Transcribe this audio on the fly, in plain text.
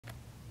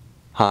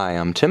Hi,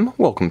 I'm Tim.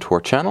 Welcome to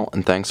our channel,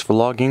 and thanks for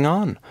logging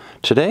on.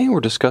 Today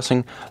we're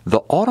discussing the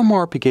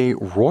Audemars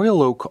Piguet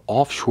Royal Oak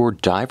Offshore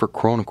Diver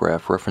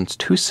Chronograph, reference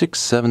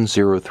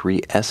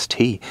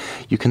 26703ST.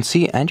 You can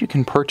see and you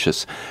can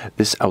purchase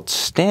this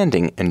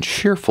outstanding and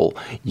cheerful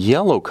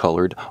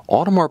yellow-colored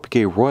Audemars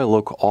Piguet Royal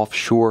Oak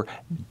Offshore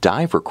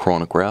Diver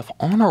Chronograph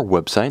on our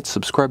website.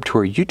 Subscribe to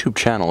our YouTube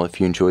channel if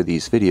you enjoy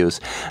these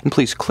videos, and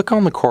please click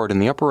on the card in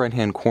the upper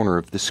right-hand corner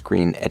of the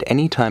screen at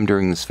any time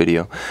during this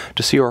video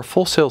to see our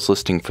full sales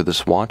listing for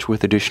this watch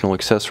with additional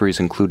accessories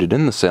included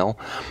in the sale,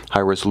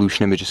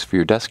 high-resolution images for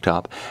your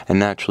desktop, and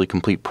naturally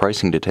complete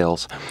pricing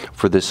details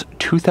for this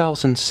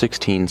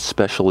 2016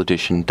 special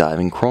edition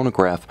diving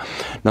chronograph.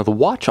 Now, the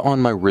watch on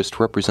my wrist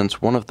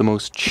represents one of the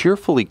most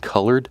cheerfully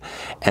colored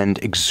and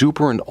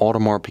exuberant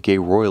Audemars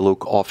Piguet Royal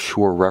Oak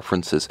Offshore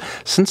references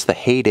since the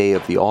heyday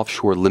of the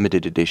Offshore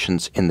limited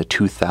editions in the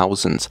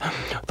 2000s.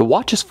 The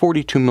watch is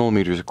 42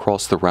 millimeters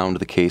across the round of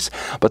the case,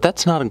 but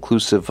that's not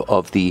inclusive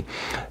of the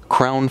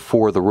crown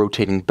for the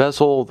rotating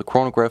bezel, the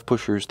chronograph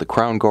pushers, the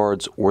crown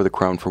guards, or the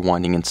crown for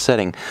winding and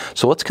setting.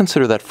 So let's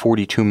consider that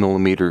 42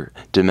 millimeter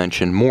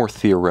dimension more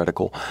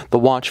theoretical. The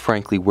watch,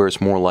 frankly, wears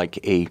more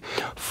like a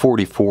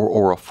 44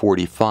 or a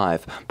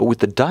 45, but with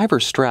the diver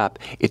strap,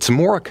 it's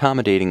more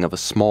accommodating of a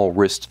small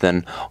wrist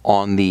than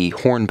on the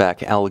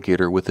hornback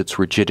alligator with its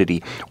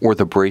rigidity, or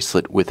the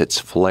bracelet with its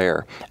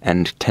flare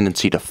and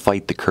tendency to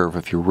fight the curve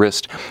of your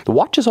wrist. The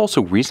watch is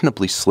also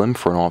reasonably slim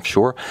for an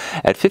offshore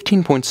at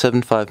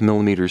 15.75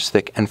 millimeters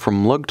thick, and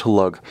from lug to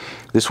lug,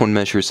 this one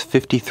measures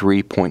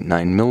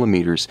 53.9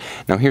 millimeters.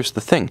 Now here's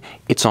the thing,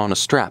 it's on a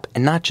strap,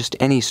 and not just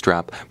any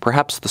strap,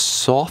 perhaps the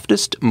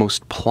softest,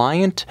 most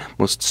pliant,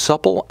 most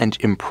supple, and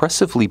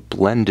impressively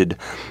blended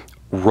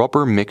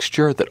rubber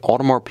mixture that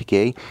Audemars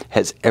Piguet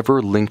has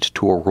ever linked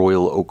to a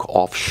Royal Oak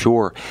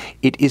Offshore.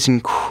 It is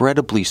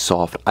incredibly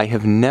soft. I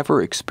have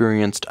never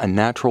experienced a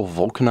natural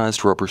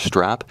vulcanized rubber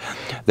strap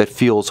that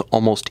feels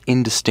almost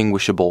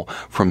indistinguishable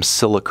from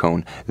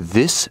silicone.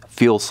 This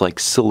feels like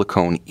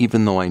silicone,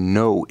 even though I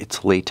know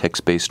it's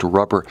latex-based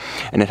rubber,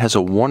 and it has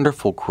a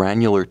wonderful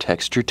granular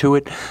texture to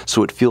it,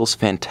 so it feels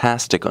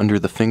fantastic under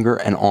the finger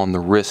and on the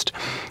wrist.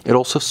 It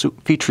also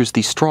features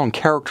these strong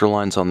character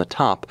lines on the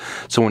top,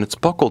 so when it's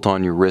buckled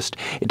on your wrist,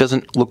 it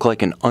doesn't look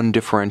like an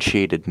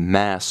undifferentiated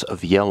mass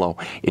of yellow.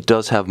 It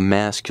does have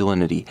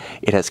masculinity,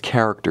 it has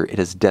character, it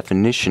has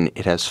definition,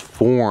 it has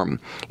form.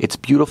 It's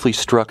beautifully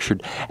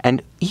structured,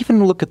 and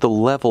even look at the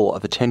level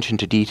of attention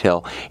to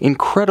detail,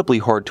 incredibly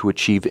hard to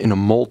achieve in a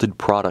molded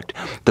product.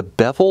 The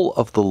bevel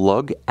of the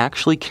lug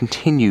actually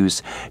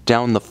continues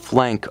down the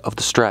flank of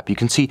the strap. You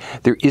can see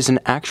there is an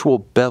actual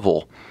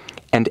bevel,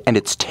 and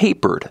it's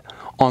tapered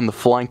on the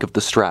flank of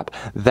the strap.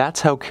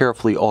 That's how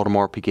carefully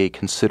Audemars Piguet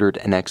considered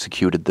and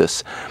executed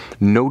this.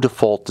 No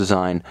default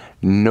design,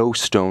 no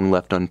stone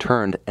left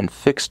unturned, and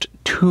fixed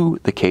to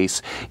the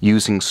case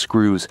using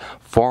screws.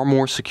 Far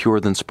more secure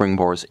than spring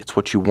bars. It's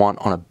what you want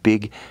on a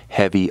big,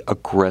 heavy,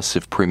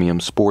 aggressive premium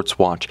sports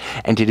watch.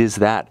 And it is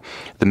that.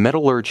 The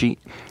metallurgy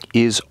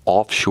is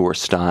offshore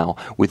style,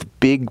 with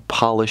big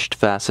polished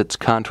facets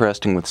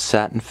contrasting with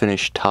satin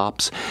finished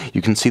tops.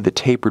 You can see the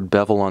tapered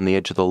bevel on the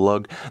edge of the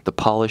lug, the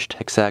polished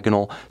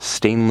hexagonal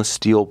stainless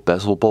steel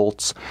bezel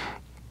bolts.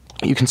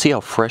 You can see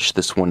how fresh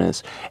this one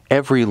is.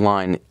 Every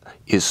line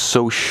is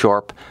so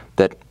sharp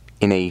that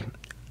in a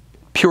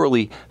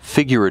purely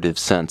figurative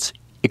sense,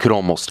 it could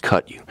almost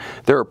cut you.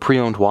 There are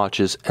pre-owned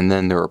watches, and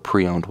then there are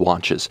pre-owned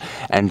watches.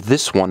 And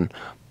this one,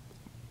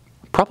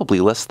 probably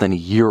less than a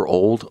year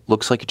old,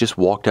 looks like it just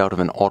walked out of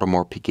an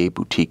Audemars Piguet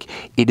boutique.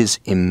 It is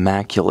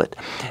immaculate.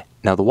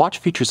 Now, the watch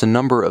features a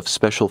number of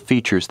special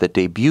features that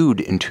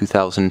debuted in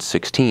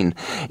 2016,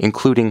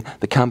 including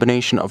the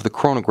combination of the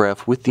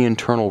chronograph with the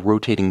internal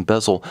rotating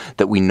bezel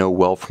that we know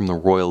well from the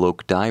Royal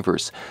Oak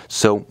divers.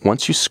 So,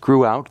 once you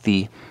screw out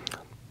the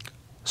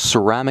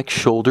ceramic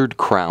shouldered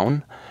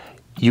crown,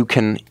 you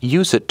can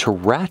use it to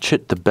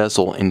ratchet the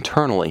bezel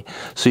internally,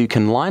 so you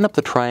can line up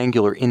the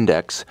triangular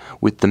index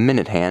with the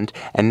minute hand,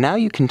 and now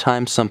you can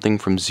time something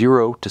from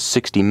 0 to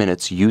 60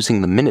 minutes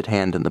using the minute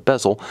hand and the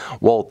bezel,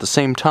 while at the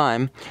same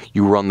time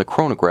you run the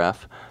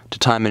chronograph to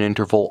time an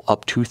interval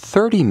up to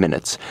 30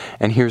 minutes.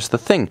 And here's the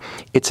thing,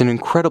 it's an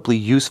incredibly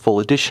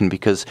useful addition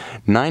because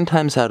 9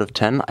 times out of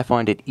 10 I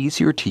find it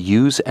easier to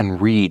use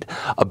and read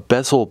a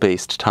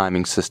bezel-based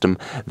timing system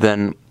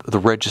than the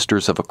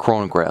registers of a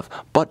chronograph,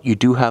 but you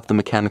do have the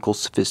mechanical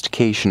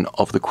sophistication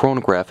of the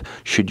chronograph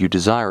should you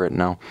desire it.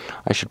 Now,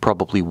 I should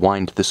probably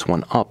wind this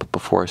one up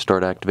before I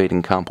start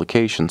activating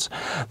complications.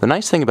 The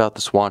nice thing about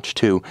this watch,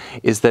 too,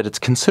 is that it's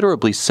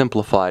considerably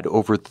simplified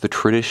over the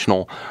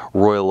traditional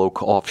Royal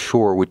Oak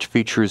Offshore, which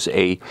features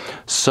a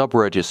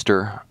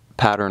sub-register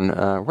pattern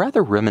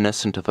rather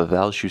reminiscent of a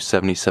Valjoux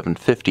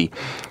 7750.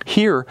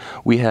 Here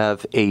we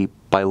have a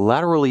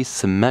bilaterally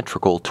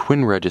symmetrical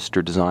twin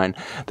register design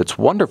that's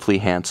wonderfully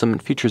handsome.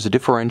 It features a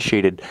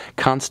differentiated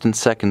constant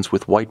seconds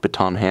with white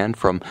baton hand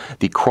from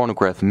the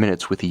Chronograph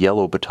minutes with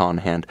yellow baton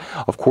hand.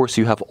 Of course,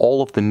 you have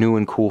all of the new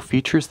and cool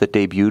features that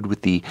debuted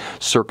with the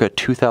circa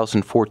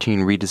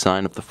 2014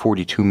 redesign of the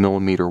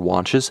 42mm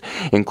watches,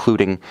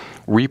 including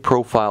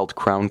reprofiled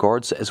crown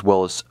guards as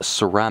well as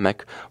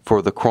ceramic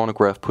for the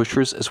chronograph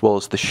pushers, as well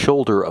as the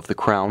shoulder of the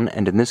crown,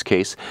 and in this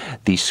case,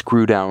 the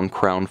screw-down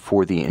crown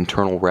for the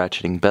internal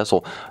ratcheting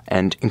bezel.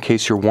 And in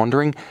case you're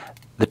wondering,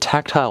 the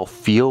tactile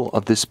feel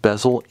of this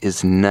bezel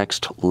is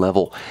next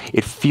level.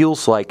 It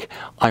feels like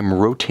I'm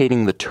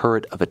rotating the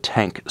turret of a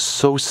tank,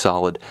 so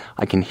solid.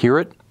 I can hear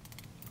it,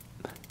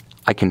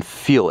 I can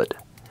feel it,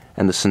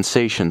 and the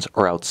sensations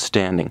are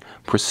outstanding.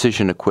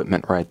 Precision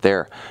equipment right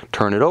there.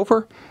 Turn it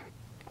over.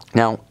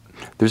 Now,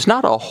 there's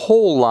not a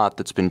whole lot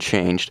that's been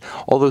changed,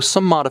 although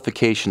some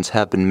modifications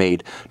have been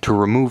made to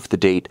remove the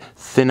date,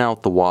 thin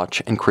out the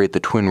watch, and create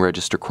the twin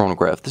register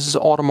chronograph. This is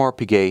Audemars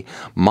Piguet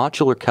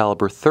modular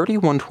caliber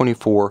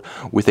 3124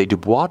 with a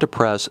Dubois de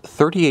Praz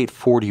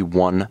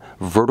 3841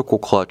 vertical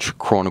clutch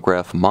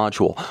chronograph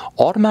module.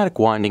 Automatic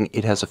winding,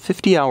 it has a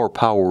 50-hour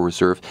power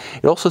reserve.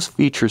 It also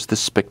features this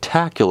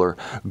spectacular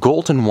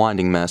golden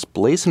winding mass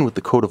blazoned with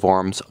the coat of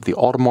arms of the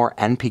Audemars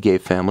and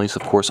Piguet families.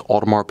 Of course,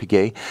 Audemars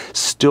Piguet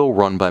still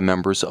run by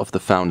members of the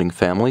founding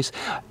families.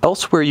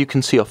 Elsewhere, you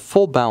can see a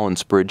full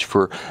balance bridge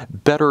for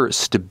better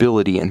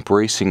stability and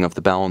bracing of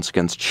the balance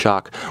against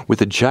shock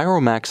with a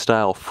Gyromax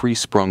style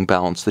free-sprung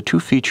balance. The two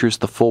features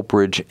the full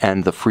bridge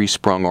and the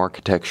free-sprung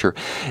architecture,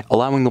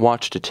 allowing the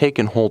watch to take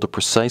and hold a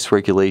precise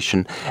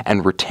regulation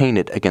and retain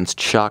it against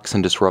shocks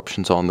and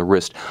disruptions on the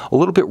wrist. A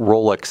little bit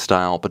Rolex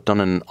style, but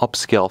done in an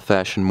upscale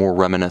fashion more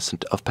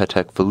reminiscent of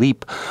Patek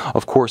Philippe.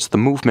 Of course, the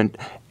movement,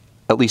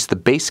 at least the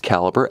base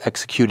caliber,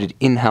 executed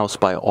in-house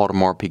by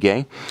Audemars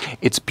Piguet.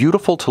 It's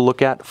beautiful to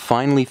look at,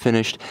 finely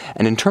finished,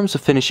 and in terms of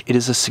finish, it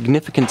is a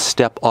significant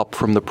step up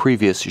from the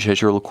previous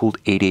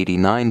Jaeger-LeCoultre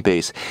 889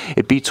 base.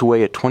 It beats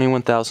away at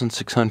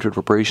 21,600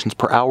 vibrations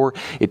per hour.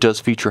 It does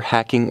feature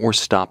hacking or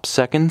stop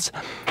seconds,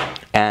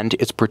 and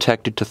it's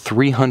protected to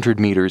 300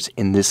 meters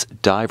in this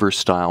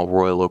diver-style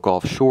Royal Oak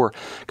Offshore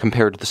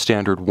compared to the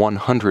standard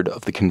 100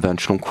 of the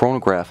conventional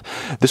chronograph.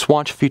 This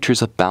watch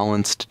features a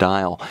balanced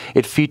dial.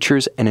 It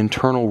features an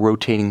internal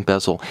rotating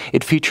bezel.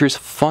 It features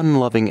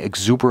fun-loving,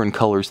 exuberant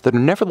colors that are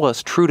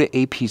nevertheless true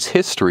to AP's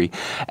history,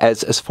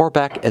 as far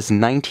back as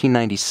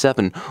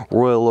 1997,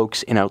 Royal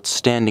Oaks in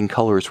outstanding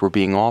colors were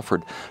being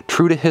offered.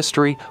 True to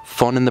history,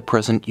 fun in the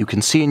present, you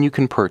can see and you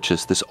can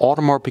purchase this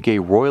Audemars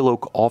Piguet Royal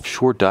Oak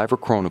Offshore Diver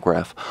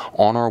Chronograph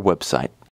on our website.